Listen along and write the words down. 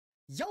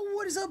Yo,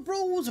 what is up,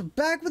 bros?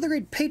 Back with a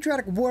great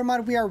Patriotic war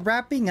mod. We are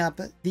wrapping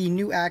up the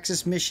new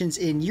Axis missions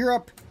in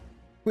Europe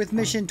with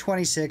mission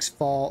 26,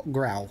 Fall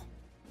Grau.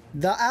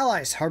 The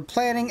Allies are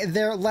planning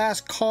their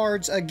last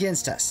cards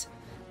against us.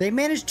 They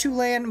managed to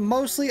land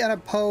mostly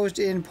unopposed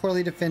in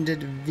poorly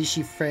defended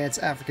Vichy France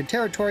African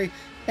territory,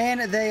 and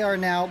they are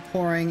now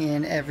pouring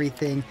in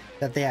everything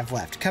that they have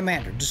left.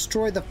 Commander,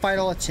 destroy the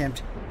final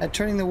attempt at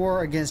turning the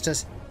war against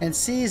us and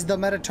seize the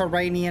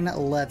Mediterranean.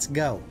 Let's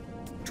go.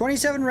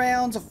 27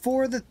 rounds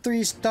for the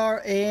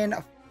 3-star and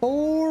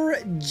 4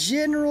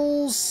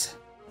 generals.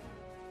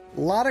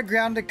 A lot of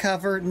ground to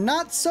cover.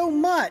 Not so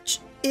much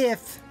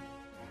if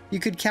you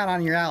could count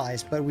on your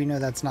allies, but we know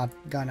that's not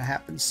gonna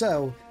happen.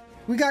 So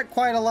we got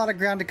quite a lot of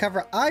ground to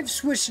cover. I've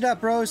switched it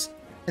up, bros.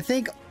 I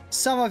think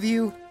some of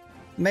you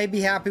may be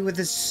happy with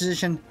this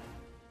decision.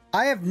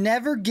 I have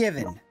never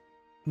given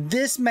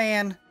this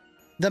man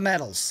the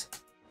medals.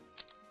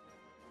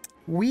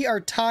 We are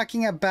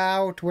talking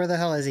about, where the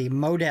hell is he?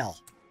 Model.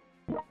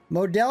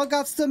 Model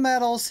got the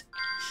medals.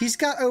 He's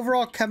got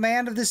overall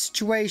command of the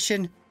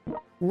situation.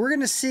 We're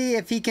going to see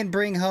if he can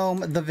bring home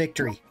the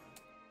victory.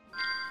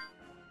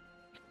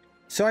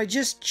 So I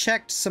just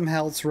checked some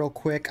healths real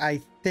quick.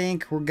 I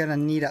think we're going to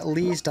need at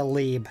least a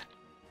Lieb.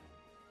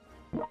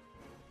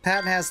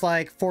 Patton has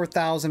like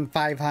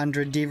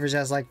 4,500. Devers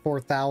has like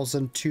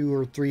 4,200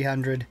 or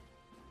 300.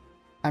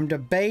 I'm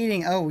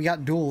debating. Oh, we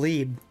got dual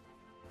Lieb.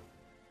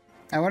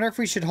 I wonder if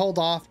we should hold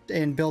off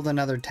and build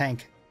another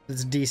tank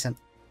that's decent.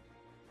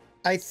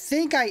 I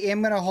think I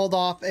am going to hold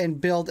off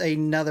and build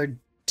another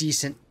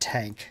decent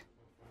tank.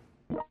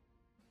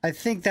 I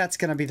think that's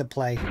going to be the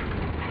play.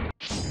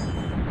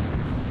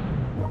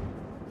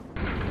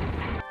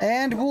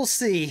 And we'll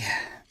see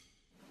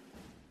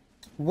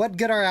what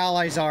good our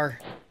allies are.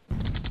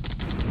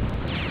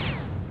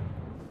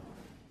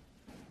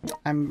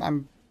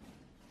 I'm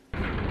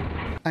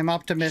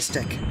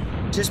optimistic.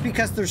 Just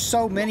because there's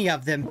so many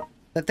of them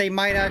that they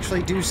might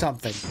actually do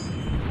something.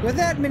 With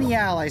that many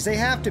allies, they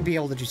have to be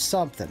able to do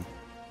something.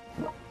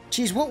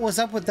 Jeez, what was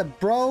up with the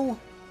bro?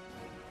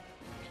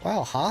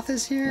 Wow, Hoth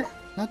is here?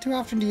 Not too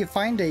often do you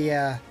find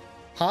a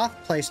Hoth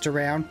placed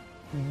around.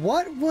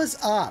 What was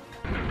up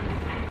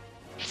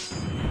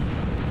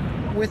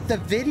with the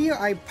video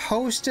I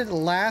posted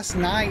last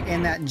night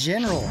in that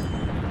general?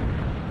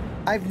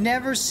 I've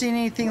never seen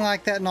anything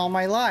like that in all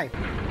my life.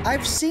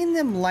 I've seen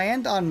them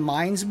land on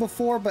mines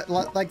before, but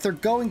like they're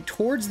going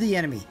towards the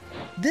enemy.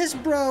 This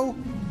bro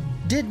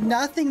did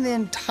nothing the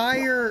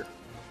entire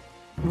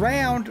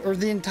round or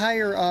the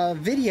entire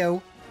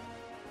video,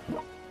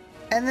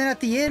 and then at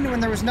the end when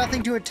there was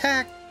nothing to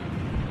attack,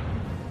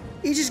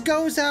 he just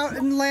goes out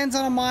and lands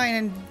on a mine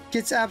and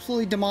gets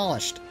absolutely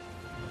demolished.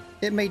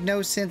 It made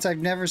no sense. I've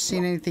never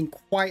seen anything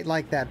quite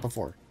like that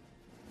before.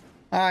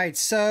 Alright,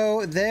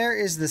 so there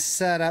is the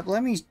setup.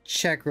 Let me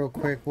check real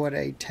quick what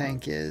a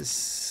tank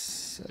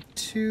is. A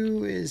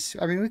 2 is...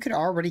 I mean, we could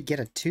already get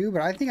a 2,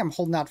 but I think I'm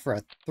holding out for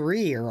a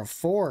 3 or a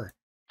 4.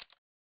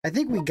 I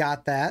think we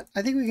got that.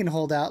 I think we can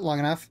hold out long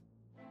enough.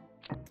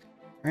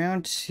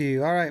 Round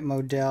 2. Alright,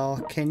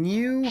 Model. Can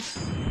you...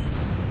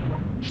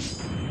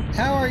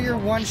 How are your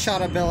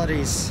one-shot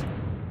abilities?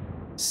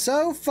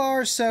 So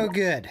far, so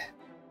good.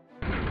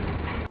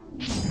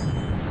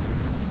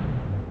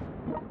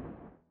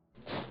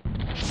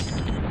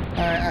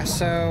 Alright,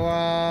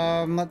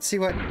 so, let's see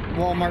what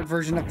Walmart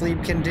version of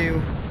Lieb can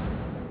do.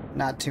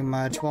 Not too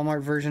much.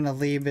 Walmart version of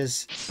Lieb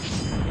is...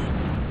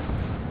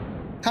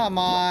 Come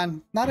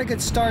on. Not a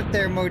good start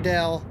there,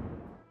 Model.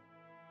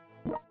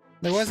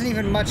 There wasn't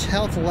even much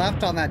health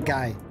left on that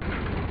guy.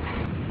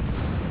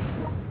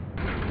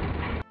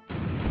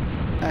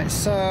 Alright,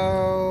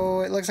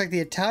 so... It looks like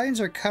the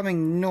Italians are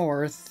coming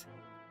north.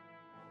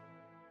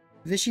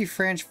 Vichy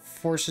French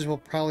forces will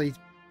probably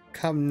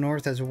come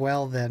north as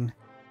well, then.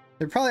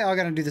 They're probably all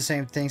going to do the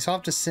same thing, so I'll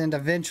have to send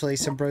eventually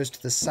some bros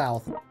to the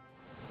south.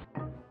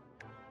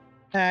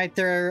 Alright,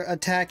 they're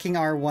attacking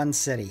our one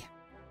city.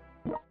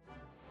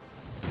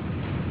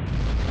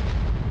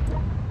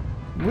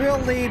 Real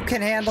Lieb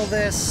can handle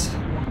this.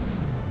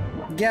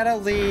 Ghetto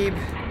Lieb.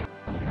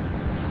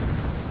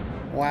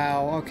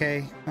 Wow,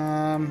 okay.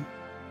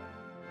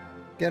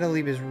 Ghetto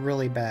Lieb is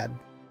really bad.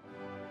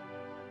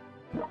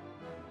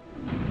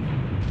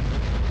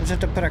 Just have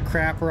to put a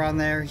crapper on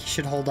there. He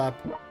should hold up.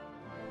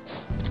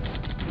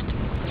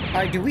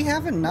 Alright, do we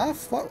have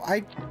enough? What?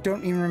 I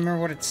don't even remember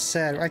what it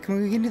said. Right,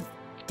 can we get a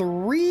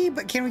 3?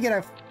 But can we get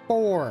a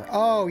 4?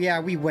 Oh, yeah,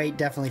 we wait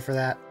definitely for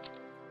that.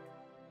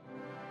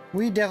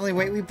 We definitely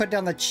wait. We put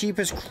down the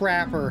cheapest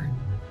crapper,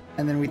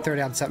 and then we throw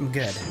down something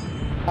good.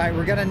 Alright,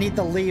 we're gonna need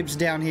the Liebs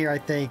down here, I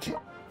think.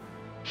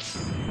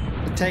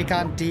 To take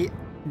on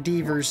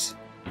Devers.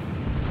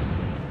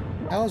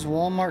 How is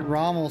Walmart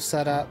Rommel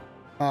set up?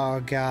 Oh,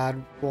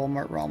 God.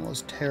 Walmart Rommel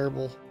is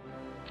terrible.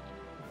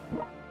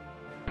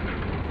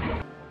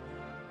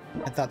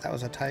 I thought that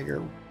was a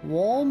tiger.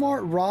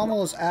 Walmart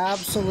Rommel is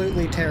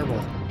absolutely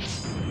terrible.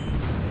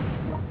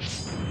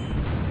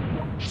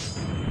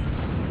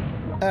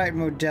 Alright,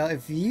 Model,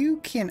 if you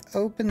can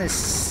open this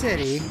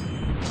city,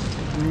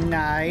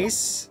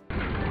 Nice.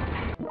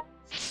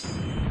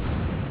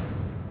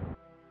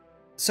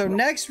 So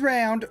next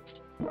round,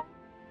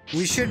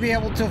 we should be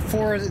able to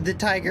afford the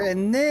tiger,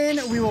 and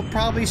then we will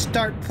probably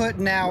start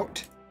putting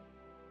out...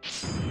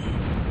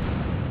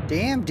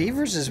 Damn,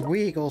 Devers is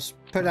weak. We'll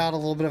put out a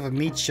little bit of a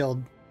meat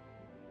shield.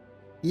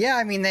 Yeah,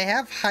 I mean, they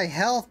have high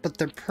health, but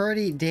they're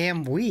pretty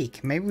damn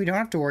weak. Maybe we don't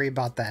have to worry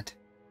about that.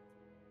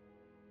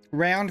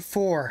 Round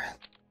 4.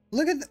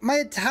 Look at my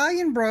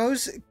Italian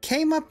bros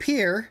came up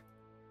here.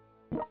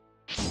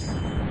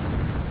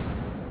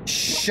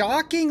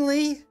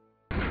 Shockingly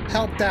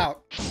helped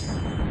out.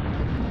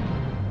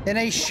 In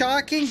a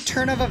shocking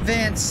turn of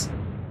events,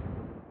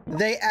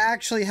 they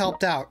actually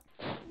helped out.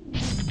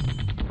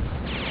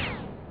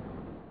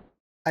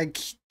 I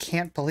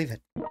can't believe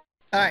it.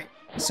 Alright,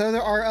 so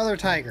there are other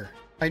tiger.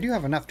 I do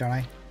have enough, don't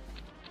I?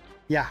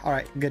 Yeah,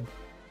 alright, good.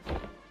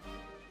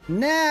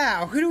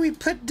 Now, who do we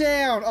put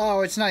down?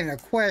 Oh, it's not even a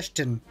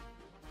question.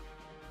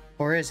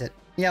 Or is it?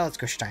 Yeah, let's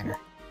go Steiner.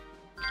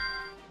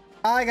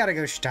 I gotta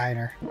go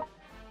Steiner.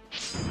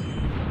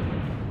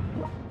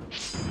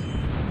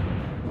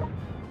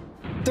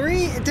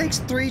 It takes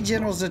 3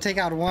 generals to take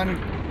out one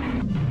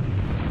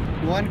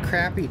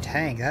crappy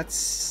tank.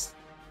 That's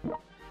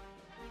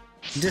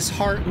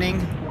disheartening.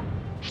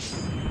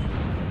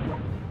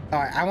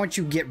 Alright, I want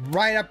you to get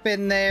right up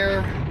in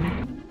there.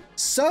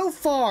 So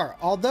far,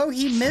 although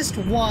he missed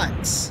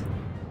once,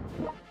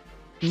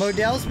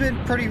 Modell's been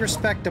pretty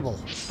respectable.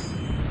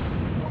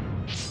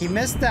 He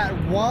missed that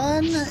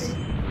one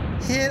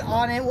hit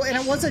on it, and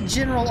it was a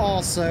general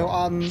also.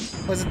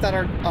 Was it that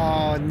our...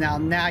 Oh,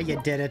 now you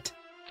did it.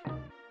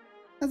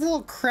 That's a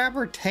little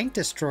crabber tank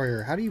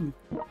destroyer. How do you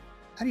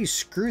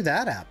screw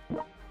that up?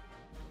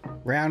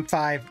 Round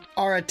 5.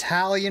 Our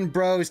Italian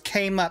bros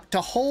came up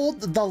to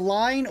hold the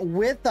line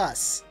with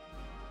us.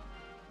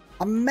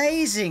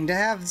 Amazing to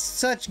have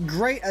such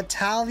great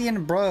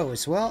Italian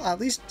bros. Well, at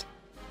least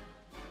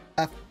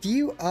a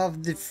few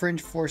of the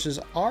French forces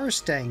are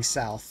staying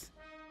south.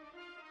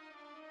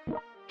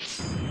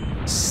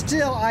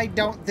 Still, I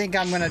don't think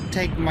I'm gonna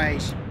take my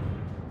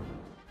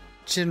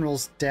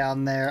generals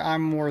down there.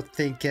 I'm more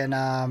thinking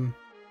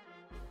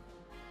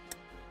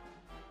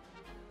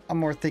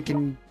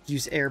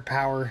use air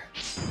power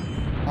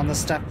on the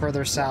stuff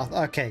further south.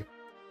 Okay,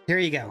 here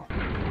you go.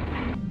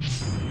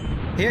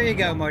 Here you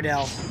go,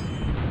 Modell.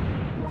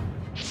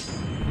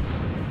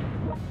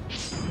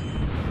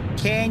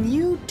 Can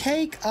you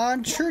take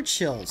on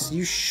Churchills?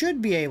 You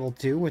should be able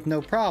to with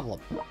no problem.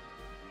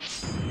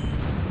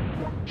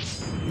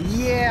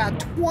 Yeah,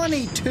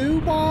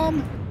 22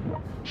 bomb?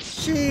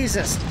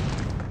 Jesus.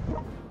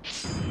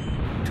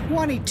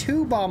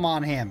 22 bomb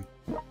on him.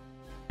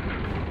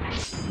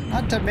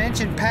 Not to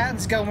mention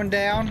Patton's going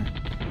down.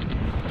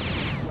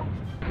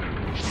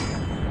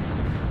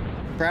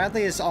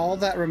 Bradley is all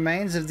that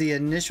remains of the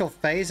initial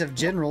phase of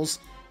generals,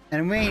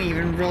 and we ain't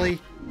even really...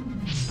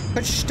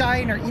 But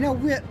Steiner, you know,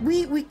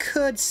 we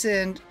could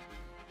send...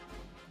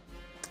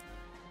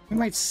 We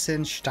might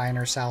send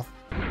Steiner south.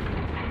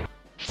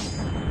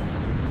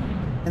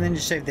 And then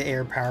just save the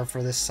air power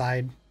for this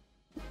side.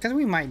 Because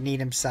we might need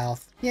him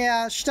south.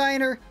 Yeah,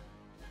 Steiner.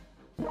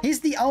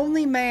 He's the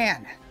only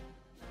man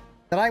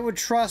that I would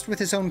trust with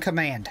his own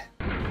command.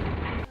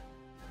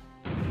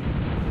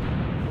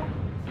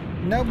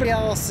 Nobody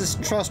else is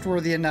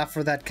trustworthy enough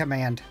for that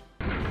command.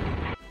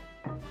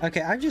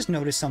 Okay, I've just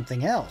noticed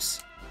something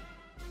else.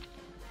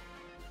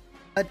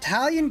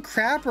 Italian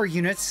crapper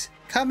units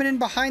coming in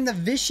behind the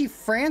Vichy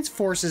France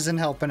forces and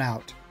helping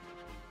out.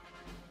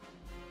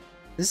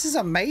 This is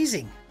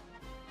amazing.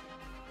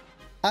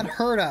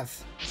 Unheard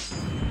of.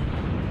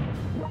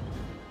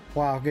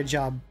 Wow, good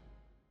job.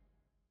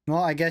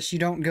 Well, I guess you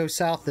don't go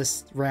south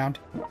this round.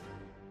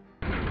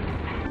 I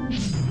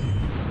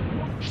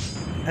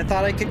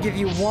thought I could give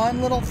you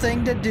one little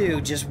thing to do.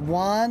 Just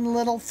one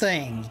little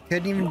thing.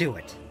 Couldn't even do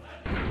it.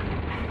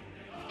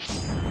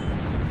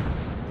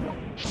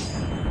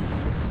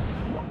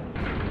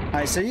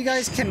 Alright, so you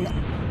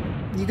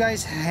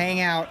guys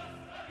hang out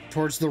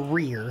towards the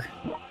rear,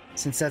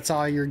 since that's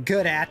all you're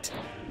good at.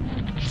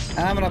 And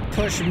I'm gonna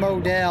push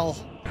Modell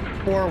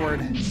forward.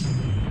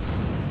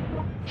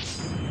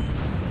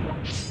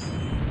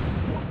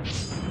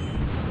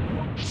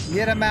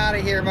 Get him out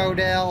of here,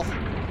 Modell.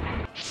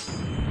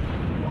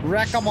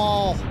 Wreck them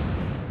all.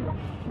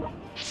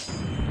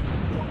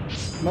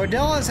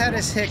 Modell has had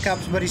his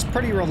hiccups, but he's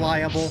pretty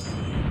reliable.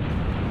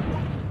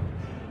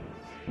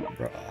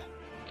 Bruh.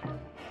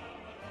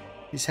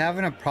 He's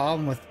having a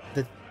problem with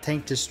the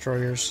tank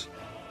destroyers.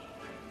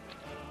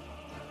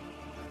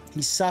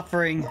 He's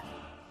suffering.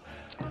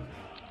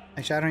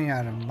 Actually, I don't even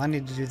have the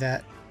money to do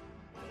that.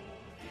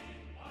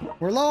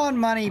 We're low on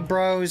money,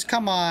 bros.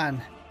 Come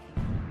on.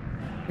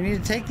 We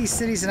need to take these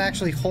cities and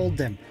actually hold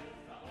them.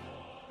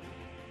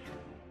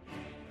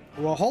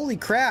 Well, holy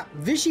crap.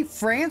 Vichy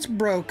France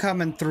bro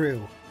coming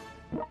through.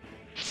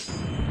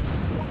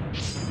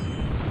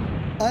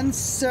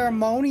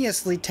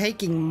 Unceremoniously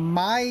taking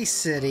my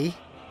city.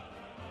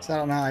 So I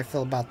don't know how I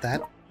feel about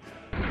that.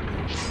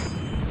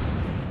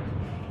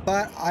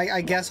 But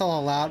I guess I'll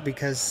allow it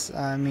because,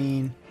 I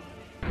mean,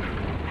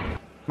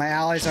 my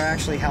allies are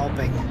actually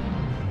helping.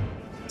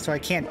 So I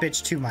can't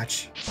bitch too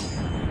much.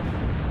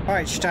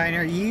 Alright,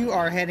 Steiner, you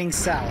are heading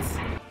south.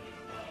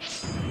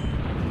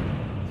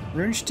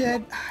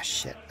 Rundstedt? Ah,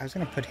 shit. I was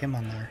gonna put him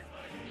on there.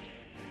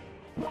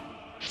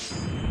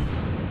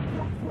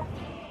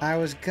 I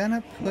was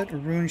gonna put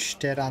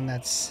Rundstedt on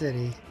that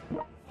city.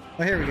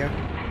 Oh, here we go.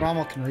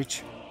 Rommel can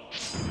reach.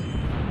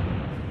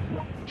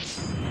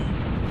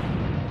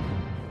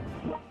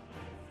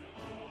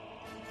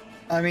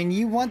 I mean,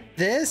 you want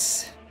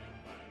this?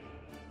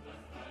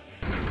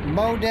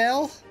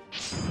 Model?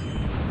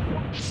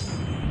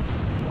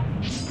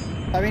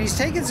 I mean, he's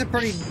taking some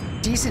pretty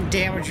decent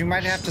damage. We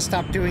might have to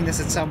stop doing this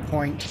at some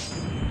point.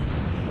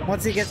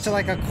 Once he gets to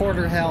like a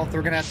quarter health,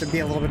 we're gonna have to be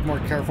a little bit more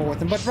careful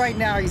with him. But right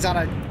now, he's on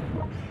a...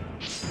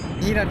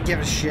 He doesn't give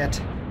a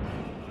shit.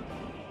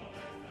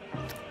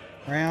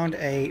 Round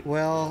 8.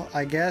 Well,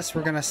 I guess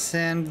we're gonna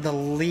send the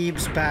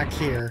Leaves back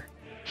here.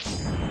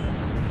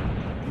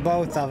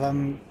 Both of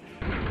them.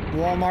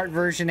 Walmart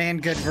version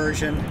and good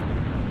version.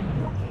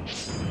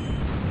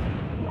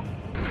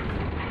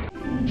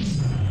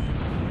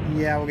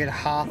 Yeah, we'll get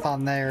Hoth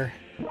on there.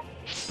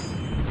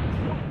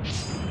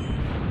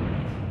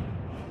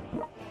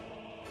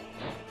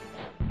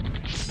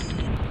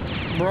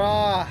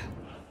 Bruh.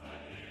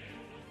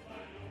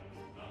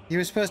 He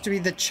was supposed to be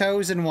the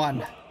chosen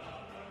one.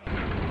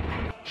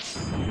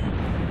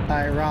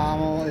 Alright,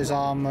 Rommel is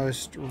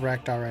almost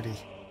wrecked already.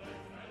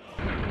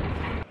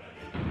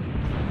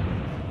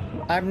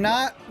 I'm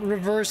not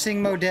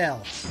reversing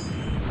Model.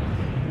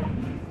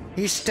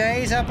 He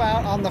stays up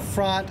out on the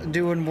front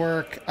doing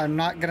work. I'm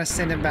not gonna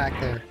send him back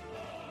there.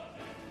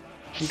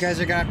 You guys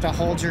are gonna have to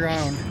hold your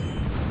own.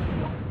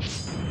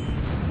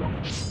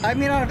 I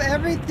mean, out of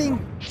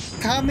everything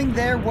coming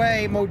their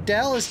way,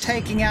 Model is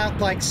taking out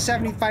like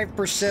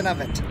 75%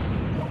 of it.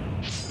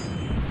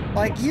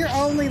 Like, you're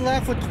only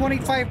left with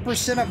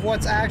 25% of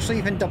what's actually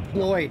even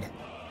deployed.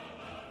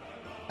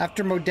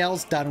 After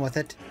Model's done with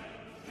it.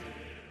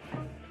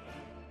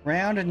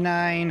 Round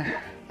 9.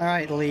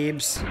 Alright,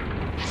 Leaves.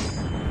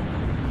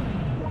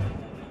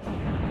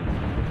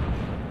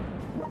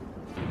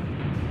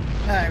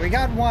 Alright, we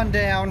got one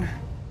down.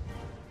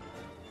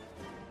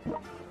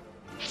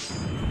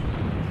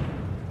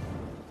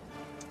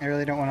 I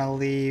really don't want to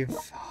leave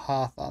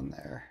Hoth on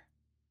there.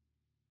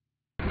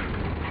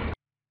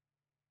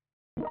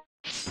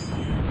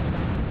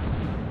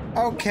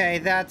 Okay,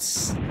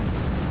 that's...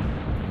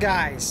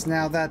 Guys,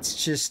 now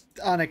that's just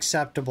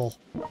unacceptable.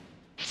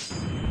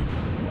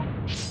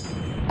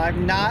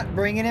 I'm not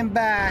bringing him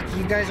back.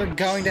 You guys are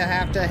going to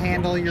have to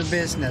handle your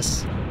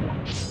business.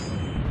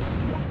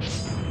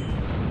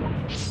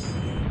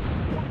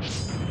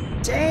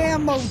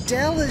 Damn,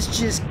 Model is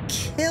just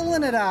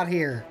killing it out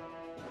here.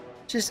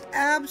 Just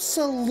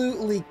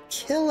absolutely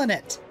killing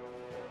it.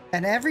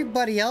 And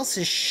everybody else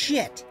is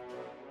shit.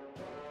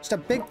 Just a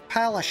big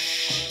pile of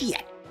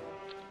shit.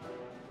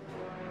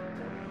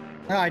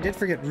 Oh, I did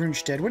forget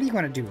Rundstedt. What do you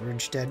want to do,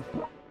 Rundstedt?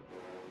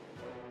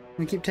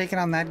 We keep taking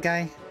on that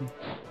guy?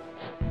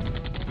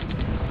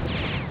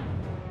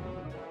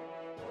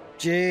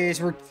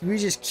 Jeez, we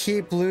just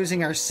keep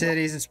losing our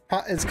cities.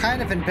 It's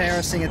kind of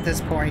embarrassing at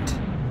this point.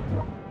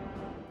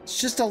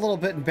 It's just a little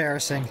bit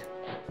embarrassing.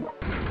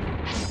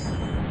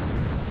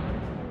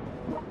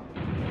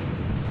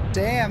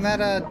 Damn,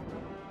 that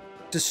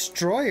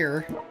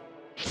destroyer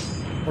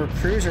or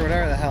cruiser,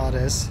 whatever the hell it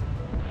is,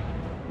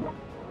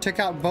 took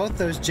out both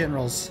those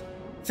generals.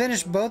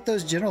 Finished both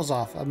those generals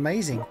off.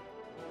 Amazing.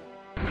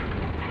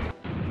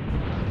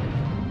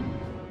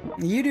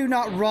 You do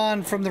not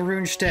run from the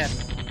Rundstedt.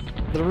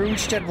 The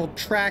Rundstedt will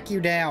track you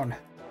down.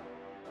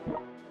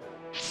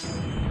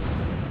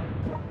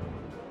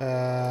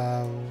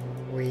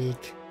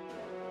 Weak.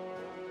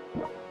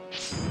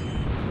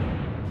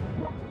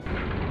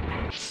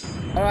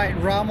 Alright,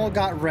 Rommel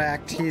got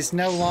wrecked. He's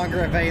no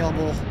longer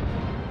available.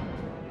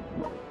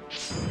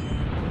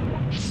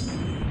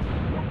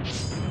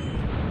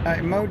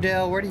 Alright,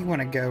 Model, where do you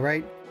want to go,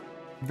 right?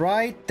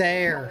 Right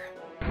there.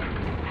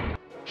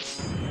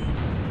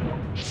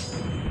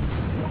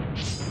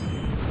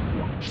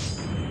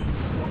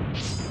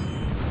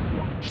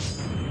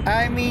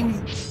 I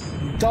mean,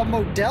 the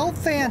Model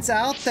fans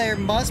out there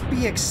must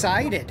be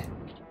excited.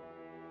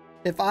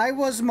 If I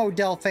was a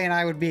Model fan,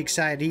 I would be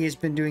excited. He has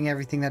been doing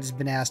everything that has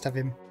been asked of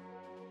him.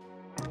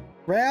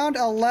 Round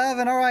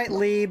 11. Alright,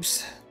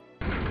 Leaves.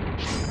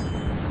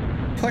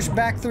 Push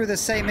back through the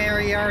same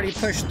area you already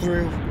pushed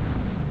through.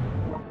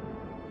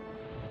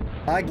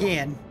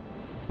 Again.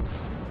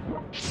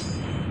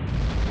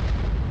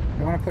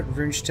 I want to put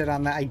Rundstedt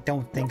on that. I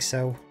don't think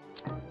so.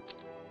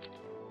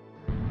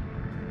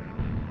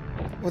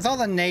 With all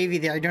the Navy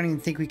there, I don't even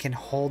think we can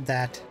hold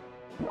that.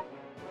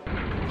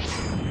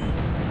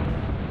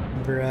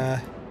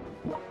 Bruh.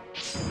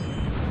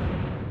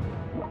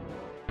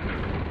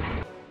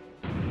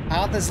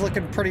 Hoth is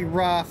looking pretty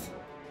rough.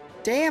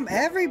 Damn,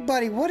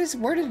 everybody!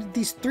 Where did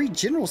these 3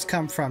 generals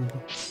come from?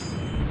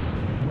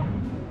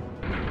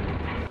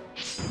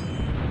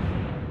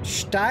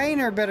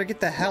 Steiner better get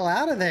the hell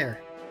out of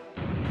there.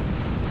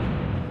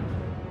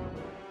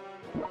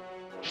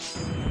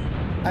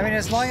 I mean,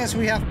 as long as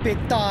we have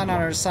Piton on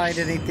our side,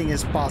 anything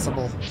is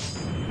possible.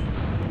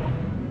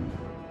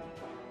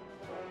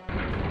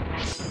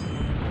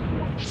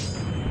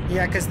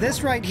 Yeah, because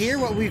this right here,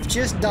 what we've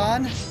just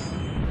done,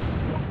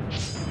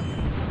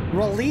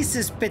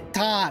 releases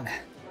Piton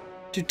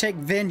to take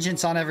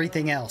vengeance on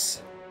everything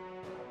else.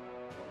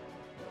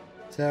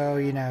 So,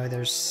 you know,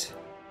 there's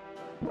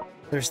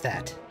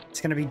that. It's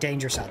gonna be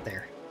dangerous out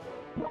there.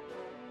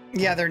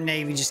 Yeah, their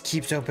navy just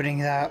keeps opening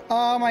that.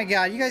 Oh my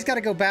god, you guys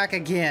gotta go back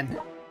again.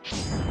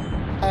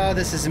 Oh,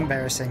 this is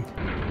embarrassing.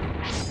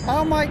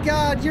 Oh my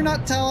god, you're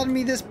not telling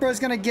me this bro's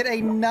gonna get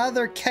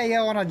another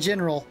KO on a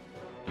general.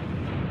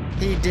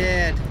 He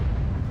did.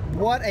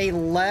 What a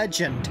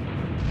legend.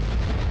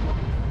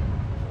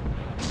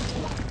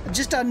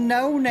 Just a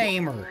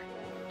no-namer.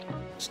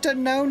 Just a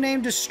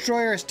no-name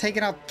destroyer has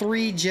taken out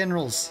 3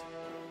 generals.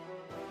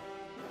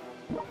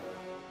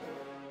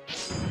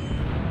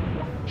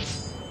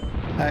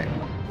 Alright,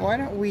 why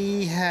don't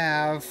we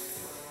have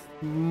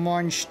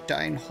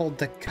Monstein hold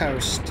the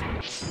coast?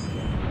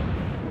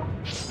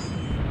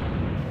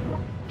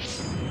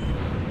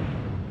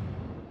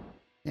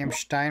 Damn,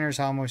 Steiner's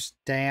almost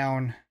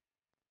down.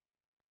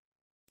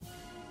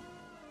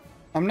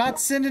 I'm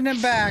not sending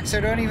him back, so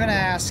don't even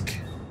ask.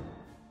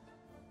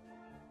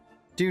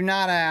 Do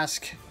not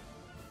ask.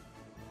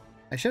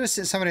 I should have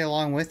sent somebody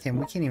along with him.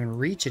 We can't even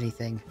reach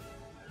anything.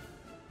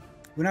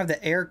 We don't have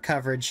the air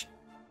coverage.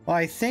 Well,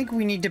 I think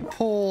we need to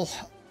pull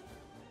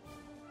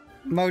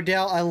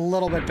Model a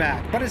little bit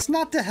back. But it's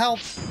not to help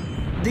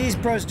these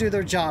bros do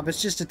their job.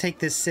 It's just to take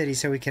this city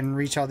so we can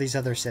reach all these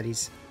other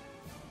cities.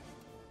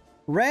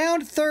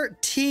 Round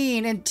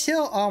 13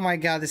 until... Oh my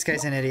god, this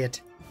guy's an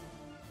idiot.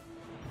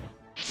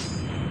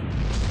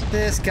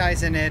 This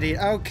guy's an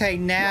idiot. Okay,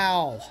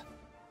 now.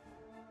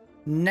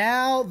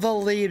 Now the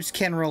leaves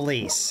can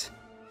release.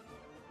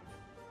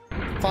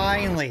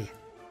 Finally.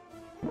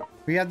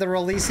 We have the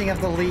releasing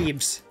of the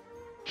leaves.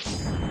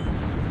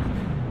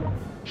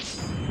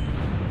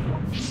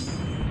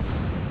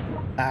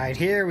 Alright,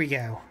 here we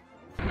go.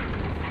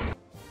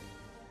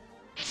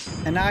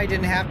 And now I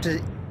didn't have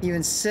to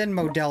even send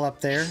Model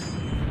up there.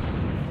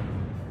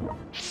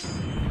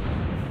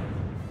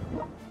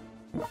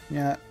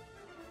 Yeah,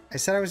 I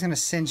said I was going to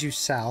send you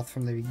south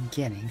from the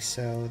beginning,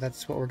 so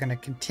that's what we're going to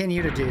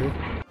continue to do.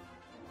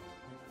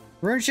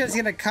 Runeshed's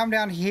going to come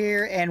down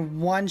here and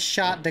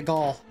one-shot De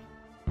Gaulle.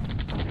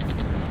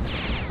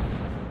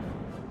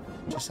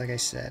 Just like I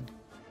said.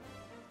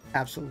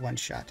 Absolute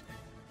one-shot.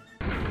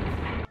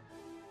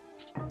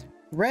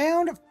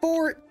 Round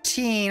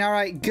 14.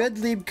 Alright,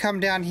 Goodlieb come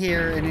down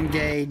here and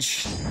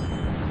engage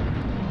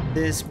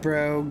this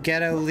bro.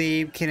 Ghetto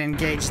Lieb can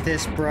engage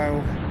this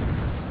bro.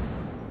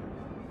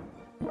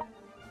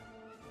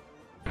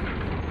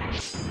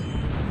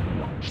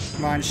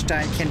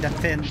 Monstein can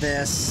defend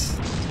this.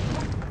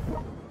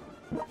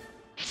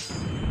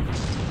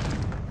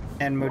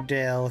 And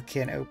Model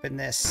can open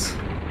this.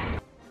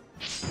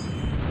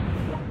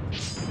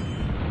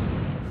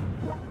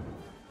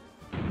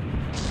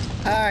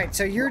 Alright,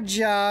 so your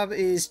job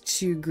is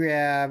to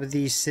grab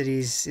these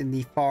cities in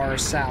the far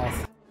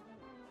south.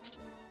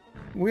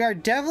 We are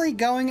definitely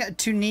going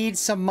to need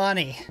some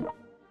money.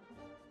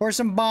 Or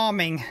some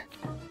bombing.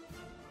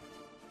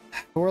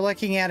 We're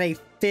looking at a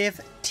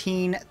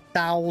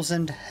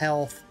 15,000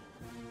 health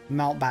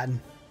Mountbatten.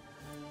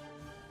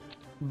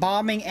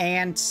 Bombing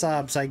and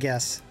subs, I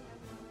guess.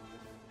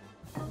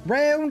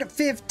 Round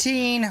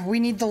 15, we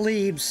need the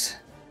leaves.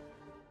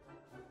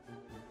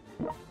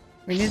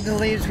 We need the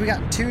leaves. We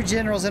got 2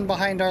 generals in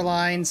behind our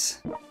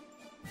lines.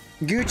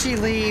 Gucci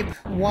Lieb,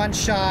 one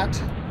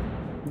shot.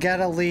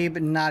 Ghetto Lieb,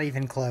 not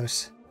even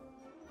close.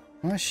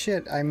 Oh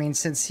shit, I mean,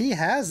 since he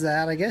has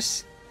that, I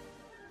guess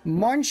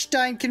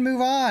Monstein can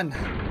move on.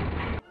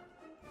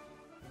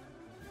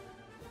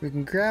 We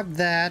can grab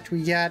that.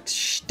 We got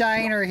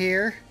Steiner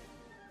here.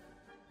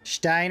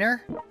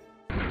 Steiner?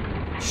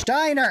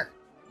 Steiner!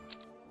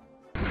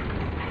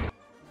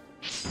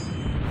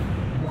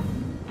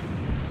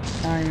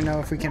 I don't even know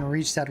if we can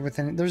reach that with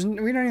any...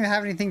 we don't even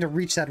have anything to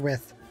reach that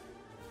with.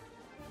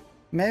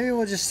 Maybe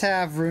we'll just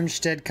have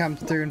Runested come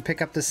through and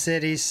pick up the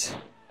cities.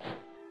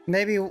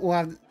 Maybe we'll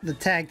have the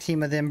tag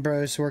team of them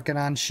bros working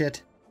on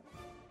shit.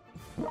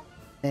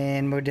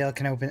 And Model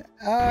can open...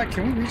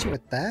 can we reach it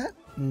with that?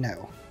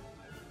 No.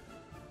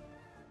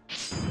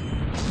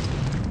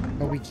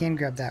 But we can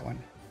grab that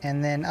one.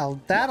 And then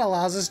that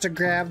allows us to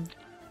grab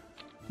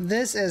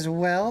this as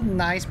well.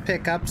 Nice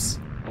pickups.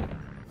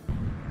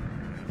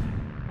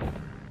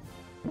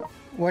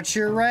 What's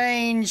your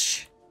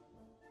range?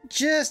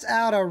 Just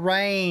out of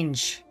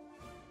range.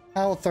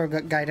 I'll throw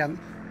a guy down.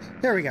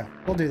 There we go.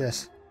 We'll do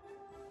this.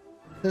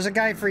 There's a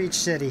guy for each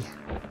city.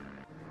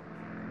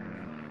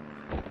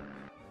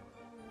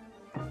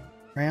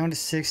 Round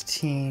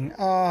 16.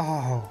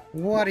 Oh,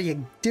 what are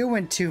you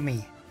doing to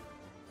me?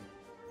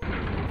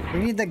 We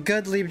need the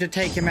good Lieb to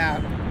take him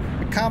out.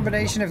 A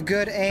combination of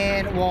good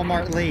and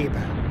Walmart Lieb.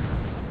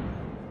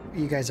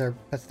 you guys are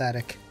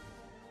pathetic.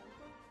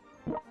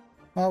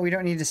 Well, we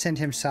don't need to send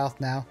him south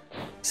now.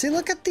 See,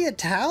 look at the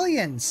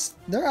Italians.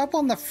 They're up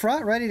on the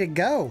front, ready to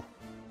go.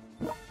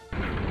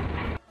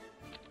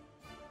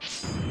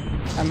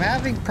 I'm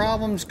having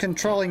problems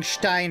controlling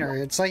Steiner.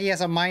 It's like he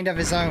has a mind of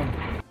his own.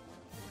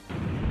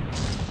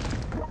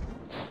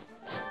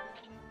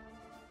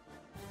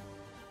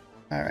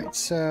 Alright,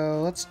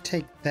 so let's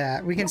take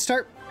that. We can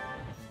start...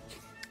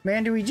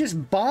 Man, do we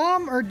just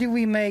bomb or do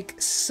we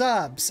make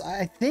subs?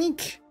 I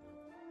think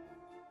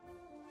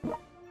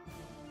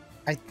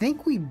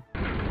we...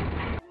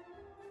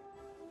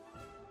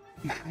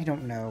 I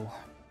don't know.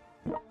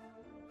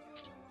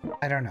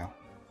 I don't know.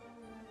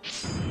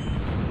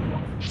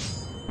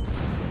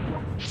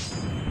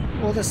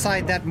 We'll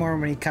decide that more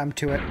when we come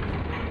to it.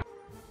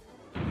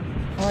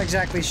 I'm not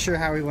exactly sure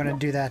how we want to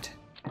do that.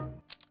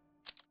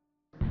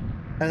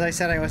 As I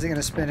said, I wasn't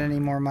going to spend any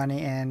more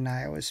money, and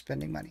I was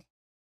spending money.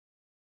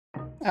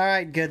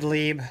 Alright, good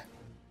Lieb.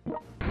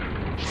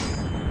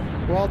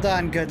 Well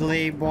done, good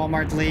Lieb.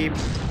 Walmart Lieb.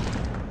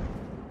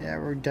 Yeah,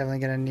 we're definitely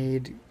going to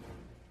need...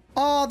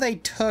 Oh, they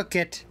took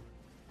it!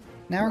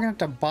 Now we're going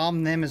to have to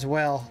bomb them as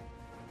well.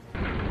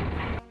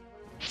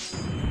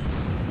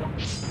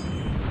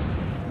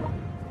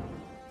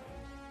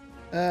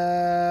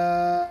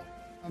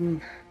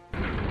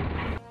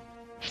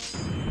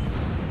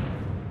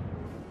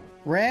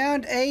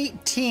 Round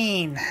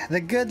 18.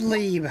 The good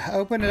Lieb.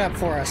 Open it up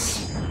for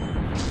us.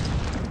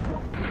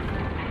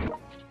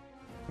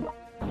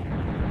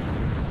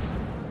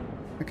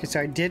 Okay,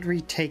 so I did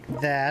retake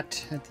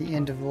that at the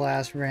end of the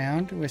last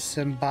round with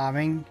some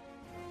bombing.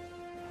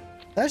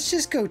 Let's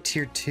just go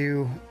tier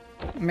 2.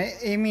 I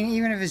mean,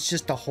 even if it's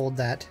just to hold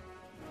that.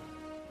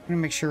 I'm gonna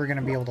make sure we're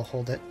gonna be able to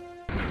hold it.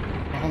 Oh,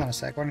 hold on a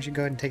sec. Why don't you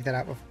go ahead and take that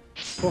out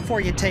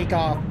before you take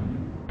off?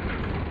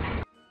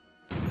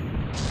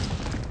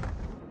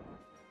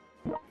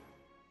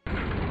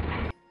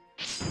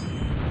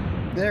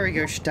 There we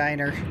go,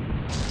 Steiner.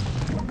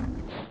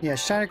 Yeah,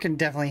 Steiner can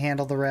definitely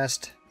handle the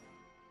rest.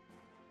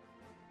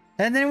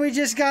 And then we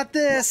just got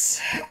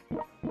this.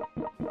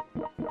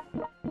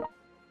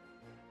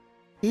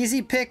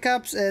 Easy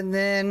pickups, and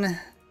then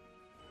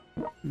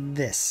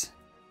this.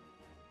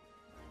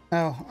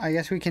 Oh, I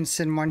guess we can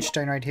send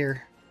Munstein right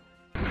here.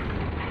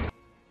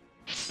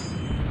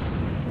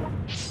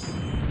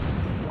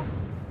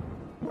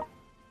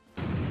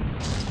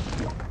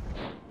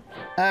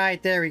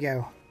 Alright, there we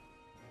go.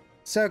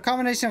 So, a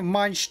combination of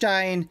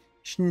Munstein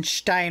and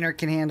Steiner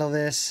can handle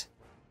this.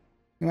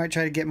 We might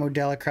try to get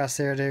Modell across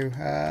there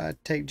to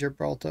take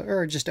Gibraltar,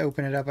 or just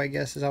open it up, I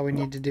guess, is all we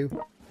need to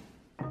do.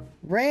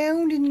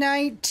 Round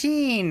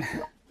 19.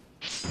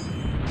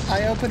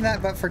 I opened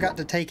that but forgot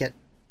to take it.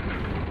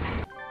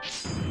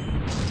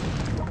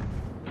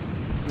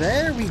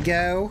 There we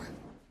go.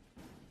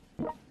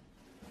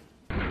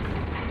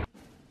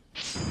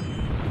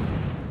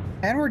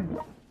 And we're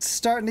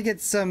starting to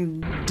get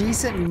some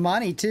decent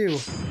money too.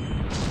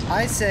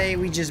 I say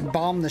we just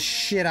bomb the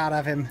shit out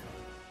of him.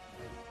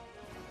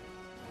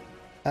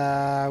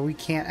 We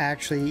can't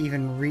actually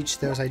even reach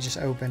those I just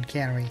opened,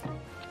 can we?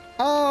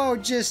 Oh,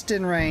 just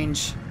in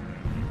range.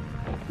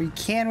 We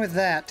can with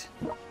that.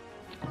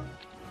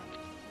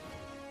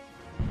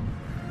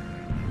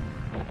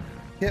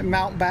 Get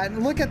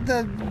Mountbatten. Look at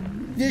the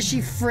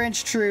Vichy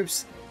French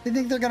troops. They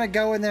think they're gonna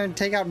go in there and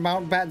take out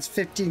Mountbatten's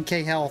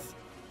 15k health.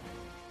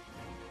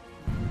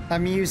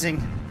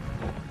 Amusing.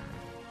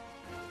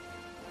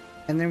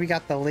 And then we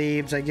got the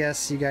Liebs. I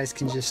guess you guys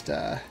can just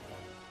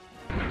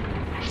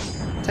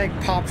take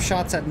pop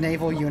shots at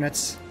naval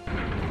units.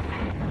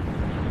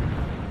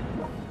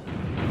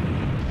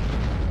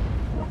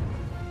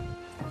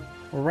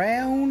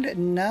 Round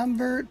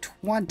number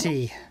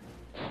 20.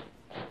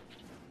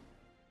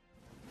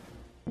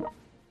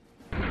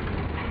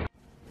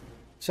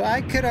 So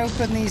I could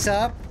open these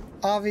up,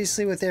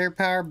 obviously with air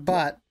power,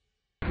 but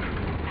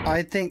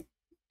I think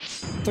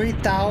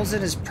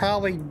 3,000 is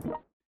probably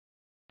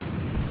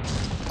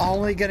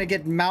only going to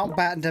get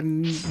Mountbatten to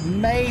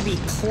maybe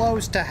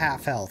close to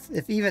half health,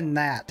 if even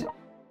that.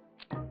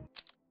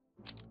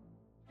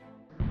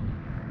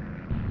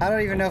 I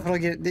don't even know if it'll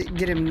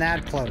get him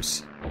that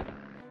close.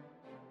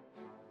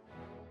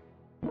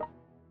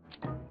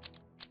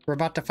 We're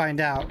about to find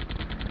out.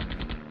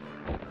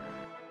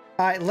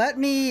 Alright, let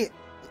me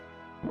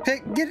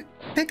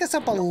pick us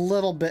up a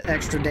little bit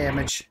extra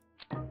damage.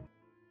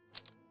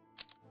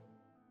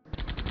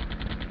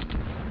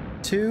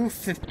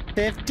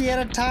 250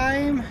 at a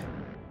time?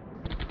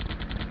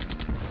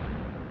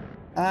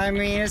 I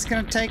mean, it's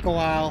gonna take a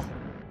while.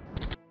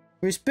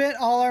 We spent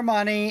all our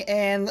money,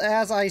 and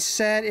as I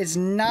said, it's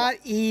not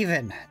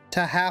even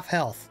to half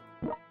health.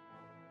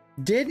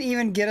 Didn't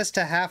even get us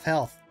to half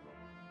health.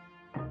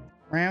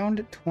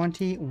 Round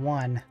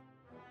 21.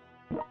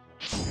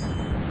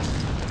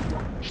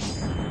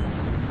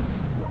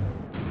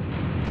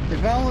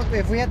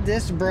 If we had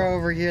this bro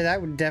over here, that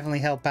would definitely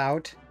help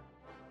out.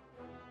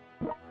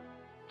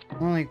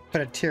 Only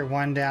put a tier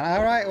 1 down.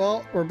 Alright,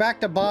 well, we're back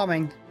to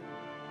bombing.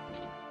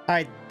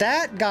 Alright,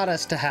 that got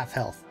us to half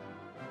health.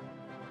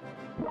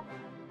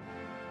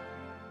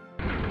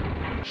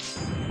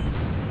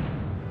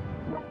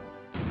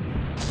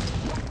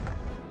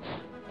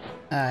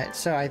 Alright,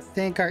 so I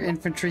think our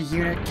infantry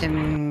unit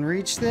can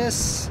reach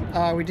this.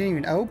 Oh, we didn't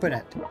even open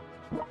it.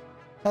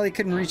 Well, they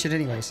couldn't reach it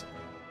anyways.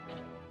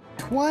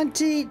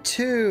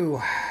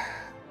 22.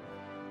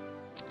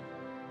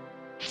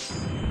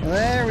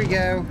 There we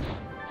go.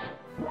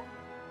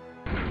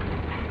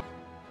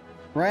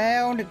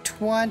 Round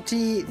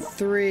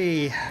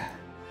 23.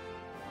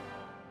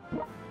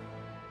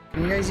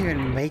 Can you guys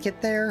even make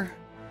it there?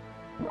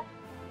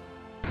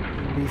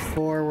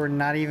 Before we're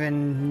not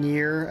even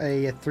near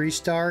a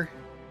 3-star.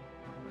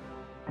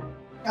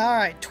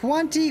 Alright,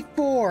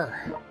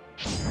 24.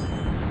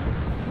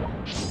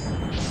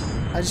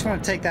 I just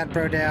want to take that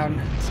bro down.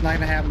 It's not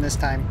gonna happen this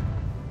time.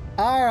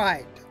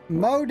 Alright,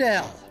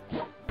 Model.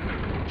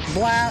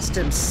 Blast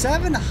him.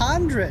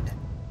 700.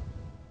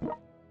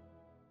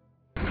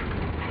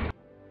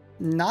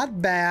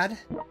 Not bad.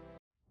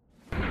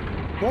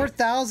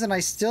 4,000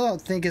 I still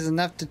don't think is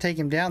enough to take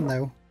him down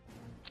though.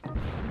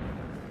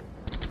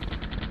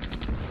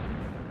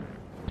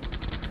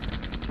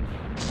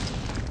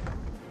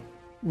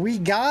 We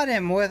got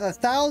him with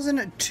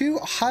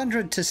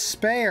 1,200 to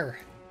spare.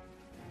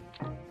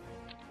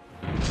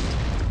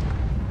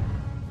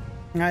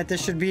 Alright,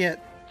 this should be it.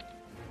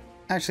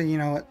 Actually, you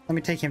know what? Let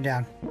me take him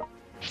down.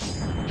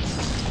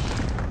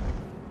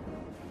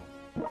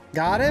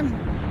 Got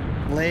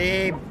him?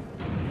 Leave.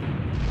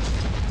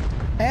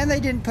 And they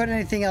didn't put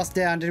anything else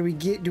down. Did we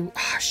get...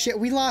 Ah, shit,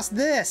 we lost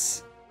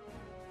this.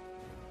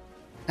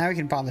 Now we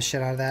can bomb the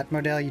shit out of that.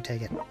 Model, you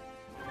take it.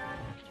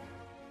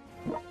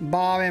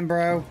 Bomb him,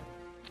 bro.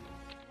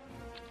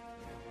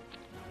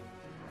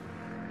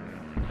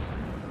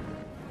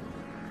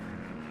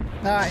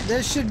 Alright,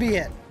 this should be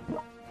it.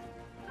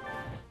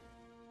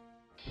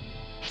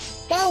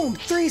 Boom!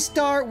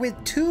 3-star with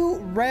 2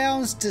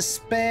 rounds to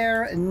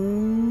spare.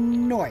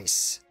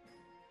 Nice.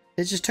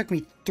 It just took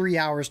me 3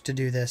 hours to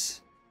do this.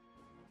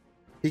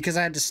 Because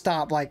I had to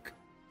stop like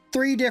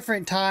 3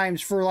 different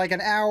times for like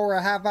an hour,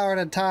 a half hour at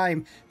a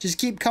time. Just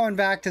keep coming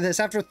back to this.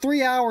 After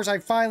 3 hours, I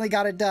finally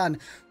got it done.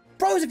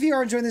 Bros, if you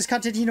are enjoying this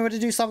content, you know what to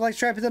do. Stop, like,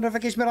 subscribe, hit the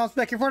notification bell on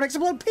spec here for our next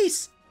upload.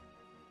 Peace!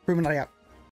 Bruchminati out.